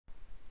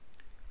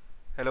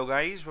Hello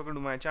guys, welcome to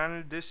my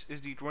channel. This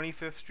is the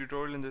 25th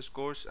tutorial in this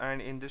course,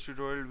 and in this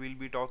tutorial we'll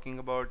be talking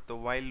about the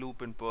while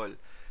loop in Perl.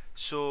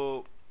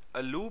 So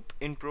a loop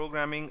in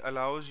programming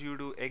allows you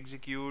to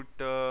execute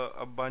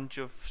a bunch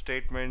of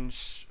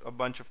statements a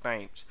bunch of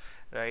times,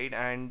 right?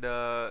 And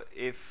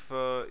if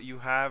you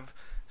have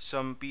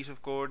some piece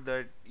of code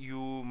that you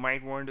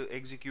might want to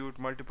execute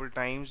multiple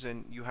times,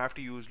 then you have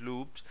to use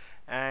loops.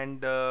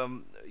 And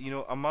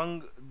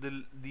among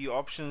the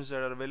options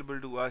that are available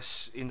to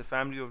us in the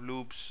family of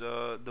loops,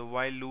 the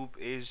while loop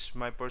is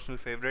my personal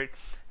favorite,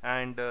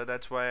 and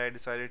that's why I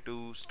decided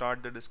to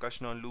start the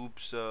discussion on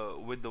loops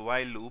with the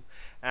while loop.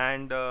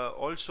 And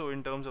also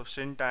in terms of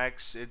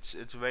syntax,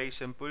 it's very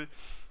simple.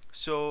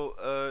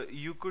 So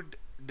you could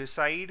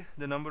decide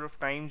the number of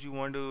times you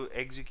want to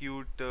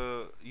execute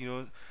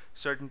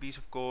certain piece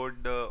of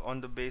code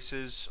on the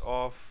basis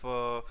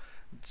of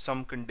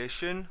some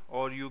condition,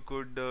 or you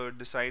could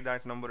decide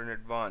that number in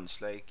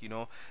advance. Like,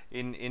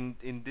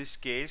 in this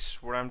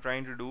case, what I'm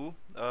trying to do,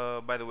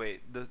 by the way,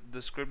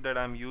 the script that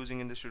I'm using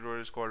in this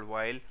tutorial is called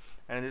while,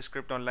 and in this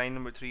script on line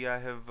number 3 I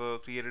have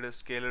created a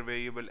scalar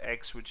variable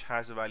x which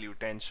has a value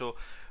 10. So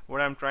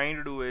what I'm trying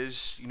to do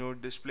is,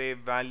 display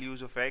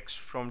values of x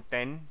from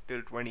 10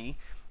 till 20.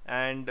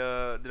 And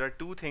there are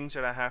two things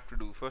that I have to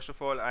do. First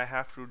of all, I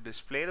have to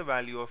display the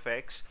value of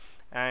x,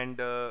 and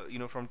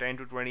from 10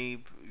 to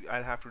 20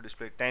 I'll have to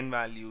display 10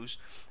 values.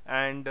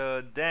 And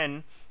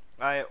then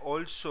I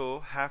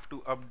also have to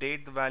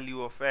update the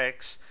value of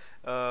x,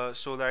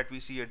 so that we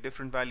see a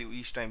different value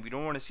each time. We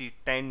don't want to see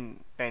 10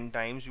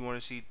 times. We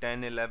want to see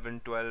 10,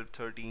 11, 12,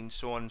 13,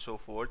 so on and so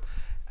forth.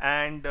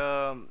 And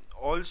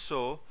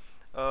also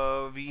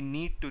we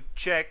need to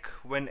check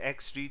when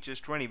x reaches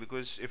 20,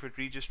 because if it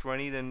reaches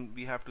 20, then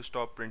we have to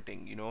stop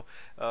printing.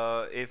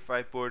 If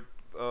I put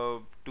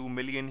 2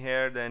 million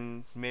here,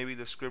 then maybe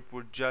the script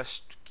would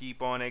just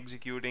keep on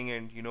executing,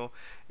 and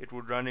it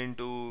would run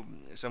into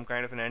some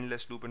kind of an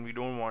endless loop, and we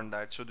don't want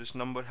that. So this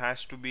number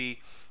has to be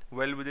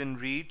well within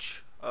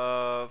reach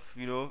of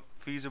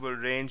feasible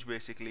range,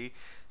 basically.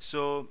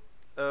 So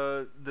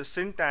the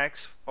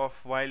syntax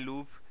of while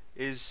loop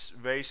is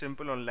very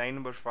simple. On line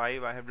number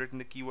 5 I have written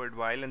the keyword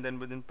while, and then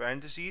within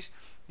parentheses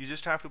you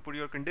just have to put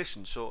your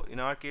condition. So in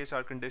our case,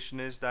 our condition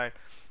is that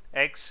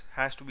x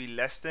has to be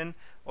less than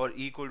or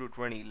equal to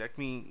 20. Let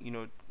me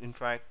in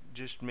fact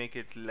just make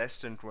it less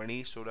than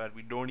 20, so that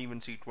we don't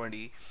even see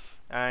 20.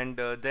 And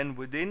then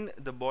within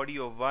the body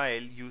of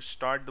while, you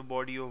start the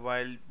body of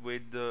while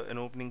with an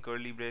opening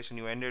curly brace, and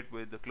you end it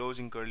with the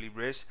closing curly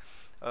brace,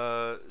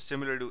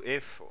 similar to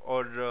if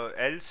or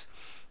else.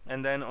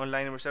 And then on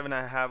line number 7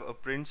 I have a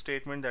print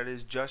statement that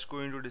is just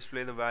going to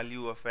display the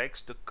value of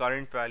x, the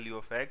current value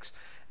of x.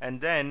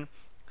 And then,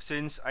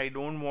 since I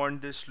don't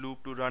want this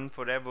loop to run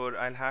forever,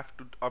 I'll have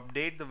to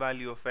update the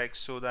value of x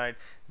so that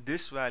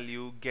this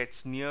value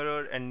gets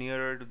nearer and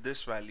nearer to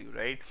this value,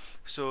 right?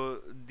 So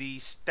the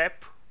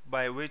step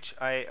by which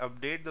I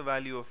update the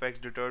value of x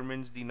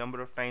determines the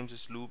number of times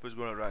this loop is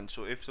going to run.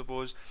 So if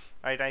suppose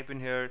I type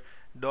in here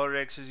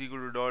 $x is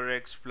equal to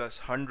 $x plus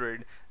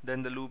 100,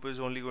 then the loop is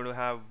only going to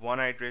have one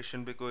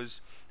iteration,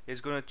 because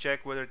it's going to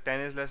check whether 10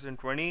 is less than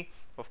 20.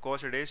 Of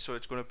course it is, so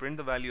it's going to print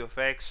the value of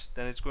x,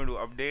 then it's going to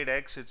update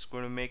x, it's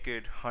going to make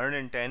it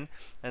 110,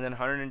 and then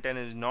 110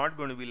 is not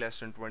going to be less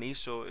than 20,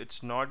 so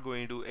it's not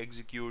going to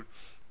execute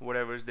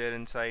whatever is there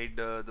inside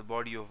the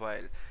body of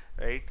while,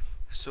 right?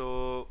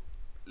 So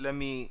let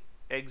me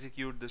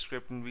execute the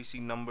script, and we see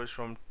numbers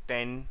from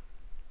 10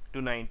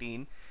 to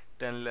 19,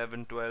 10,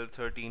 11, 12,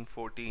 13,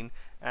 14.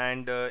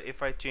 And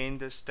if I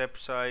change the step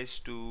size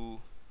to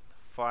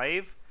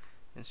 5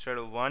 instead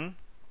of 1,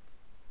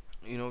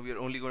 we are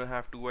only going to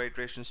have two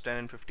iterations, 10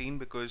 and 15,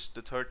 because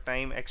the third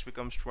time x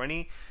becomes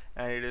 20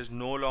 and it is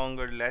no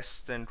longer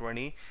less than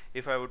 20.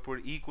 If I would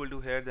put equal to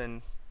here,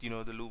 then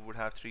the loop would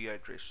have three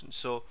iterations.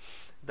 So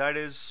that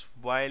is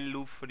while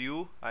loop for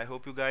you. I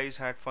hope you guys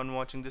had fun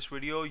watching this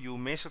video. You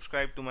may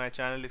subscribe to my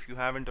channel if you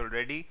haven't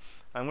already.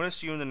 I'm going to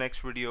see you in the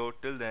next video.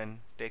 Till then,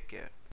 take care.